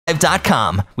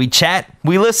Live.com. We chat,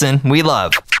 we listen, we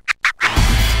love. That's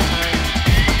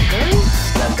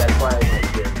why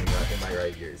in my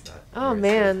right ear is not. Oh,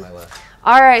 man.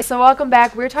 All right, so welcome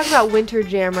back. We're talking about Winter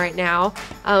Jam right now.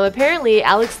 Apparently,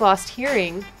 Alex lost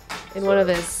hearing in one of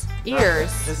his ears.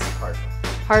 This is partial.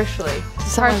 Partially.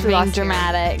 Someone's being lost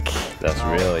dramatic. That's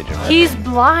really dramatic. He's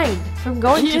blind from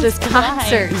going to this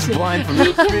concert. He's blind from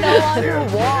He can no longer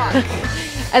walk.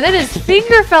 And then his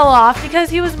finger fell off because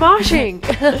he was moshing.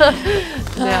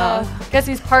 No, guess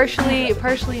he's partially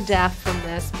deaf from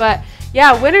this. But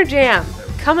yeah, Winter Jam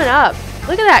coming up.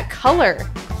 Look at that color.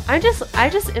 I just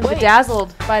am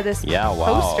bedazzled by this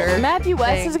poster. Matthew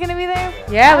West thing. is gonna be there.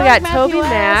 Yeah, we got Matthew Toby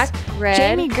West, Mac, Red.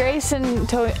 Jamie Grace, and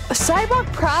Sidewalk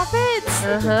Prophets.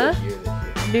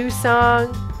 New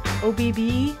song,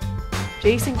 OBB,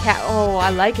 Jason Cat. Oh, I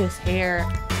like his hair.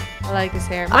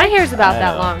 My hair's about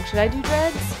that long. Should I do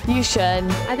dreads? You should.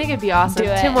 I think it'd be awesome. Do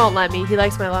it. Tim won't let me. He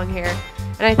likes my long hair.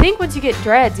 And I think once you get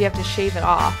dreads, you have to shave it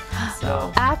off.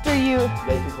 So After you.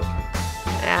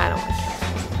 I don't want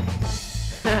chemicals in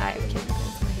my hair. I have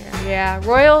chemicals in my hair. Yeah,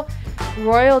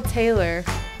 Royal Taylor.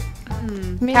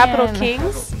 Capital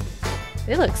Kings.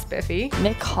 They look spiffy.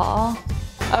 Nick Hall.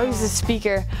 Oh, he's a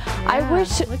speaker. I Yeah,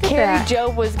 wish look at Carrie that.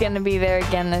 Job was gonna be there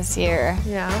again this year.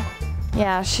 Yeah.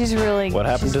 Yeah, she's really. What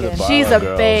happened to the good. Barlow She's a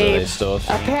girls? babe. Are they still a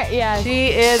thing? Yeah, She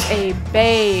is a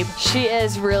babe. she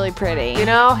is really pretty. You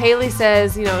know, Haley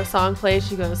says, a song plays,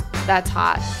 she goes, that's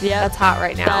hot. Yep. That's hot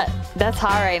right now. That's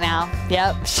hot right now.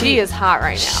 Yep. She is hot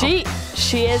right now.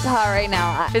 She is hot right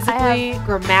now. Physically,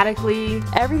 grammatically,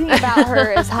 everything about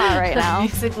her is hot right now.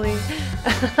 musically.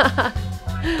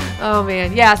 Oh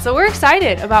man, yeah. So we're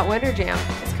excited about Winter Jam.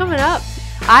 It's coming up.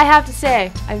 I have to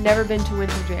say, I've never been to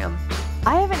Winter Jam.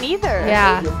 I haven't either.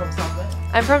 Yeah. You're from South Bend?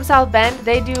 I'm from South Bend.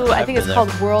 They do, I think it's been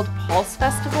called World Pulse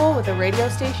Festival with a radio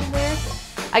station there.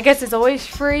 I guess it's always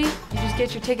free. You just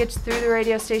get your tickets through the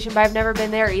radio station, but I've never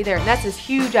been there either. And that's this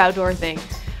huge outdoor thing.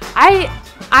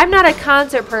 I'm not a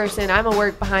concert person. I'm a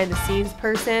work behind the scenes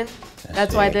person.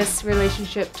 That's why this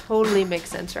relationship totally makes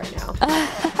sense right now.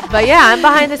 But yeah, I'm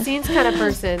behind the scenes kind of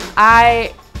person.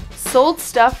 I sold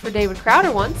stuff for David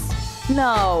Crowder once.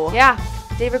 No. Yeah,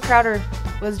 David Crowder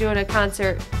was doing a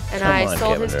concert, and Come I on,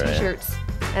 sold Kevin his Durant. T-shirts.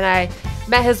 And I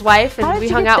met his wife, How and did we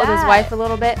you hung get out with his that wife a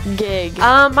little bit. Gig.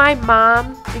 My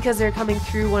mom, because they're coming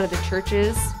through one of the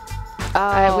churches.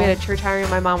 Oh. We had a church hiring.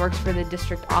 My mom works for the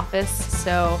district office,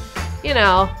 so I have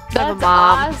a That's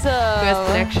mom awesome. who has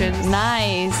connections.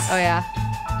 Nice. Oh yeah,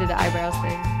 did the eyebrows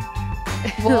thing.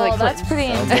 Well, Like that's Clinton.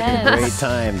 pretty Sounds like a great intense.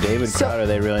 time. David Crowder,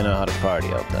 they really know how to party,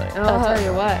 I'll tell you. Oh, I'll tell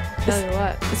you what.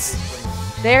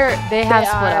 They have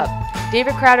split are. up.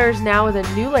 David Crowder is now with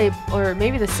a new label, or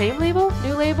maybe the same label,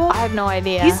 new label. I have no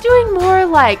idea. He's doing more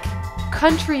like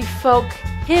country folk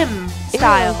hymn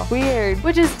style, Ew, weird.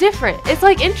 which is different. It's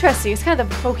like interesting. It's kind of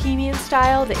the bohemian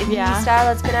style, the indie Yeah. style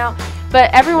that's been out.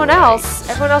 But everyone else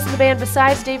in the band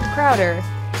besides David Crowder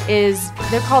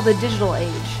they're called the Digital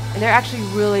Age, and they're actually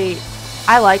really.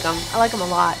 I like them. I like them a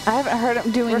lot. I haven't heard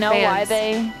him. Do we We're know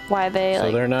fans. why they So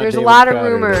like? they're not There's David a lot of Crowder,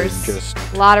 they're rumors. Just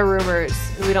A lot of rumors,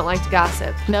 and we don't like to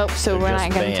gossip. Nope. So They're we're just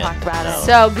not going to banned. talk about No. it.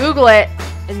 So Google it,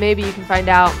 and maybe you can find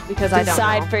out because I don't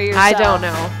Decide know. for I yourself. don't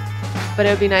know, but it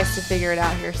would be nice to figure it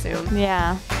out here soon.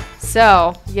 Yeah.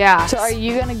 So yeah. So are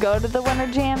you gonna go to the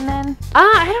Winter Jam then?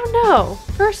 I don't know.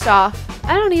 First off,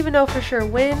 I don't even know for sure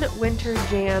when Winter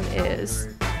Jam is.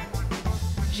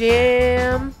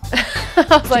 Jam.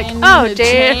 I was like, oh,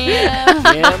 Jam.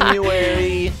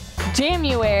 January.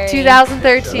 January.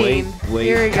 2013. Wait,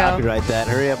 Here we go. copyright that.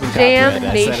 Hurry up and Jam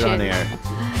copyright that. I said it on Nation. air.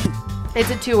 It's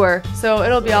a tour, so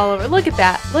it'll be all over. Look at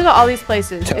that. Look at all these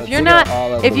places. Totes, If you're look not, at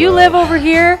all over if the you world. live over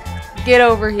here, get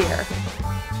over here.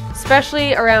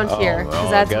 Especially around here, because oh,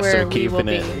 I that's guess where they're we will keeping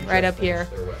be, it. right up here.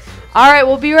 All right,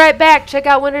 we'll be right back. Check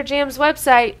out Winter Jam's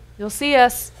website. You'll see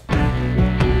us.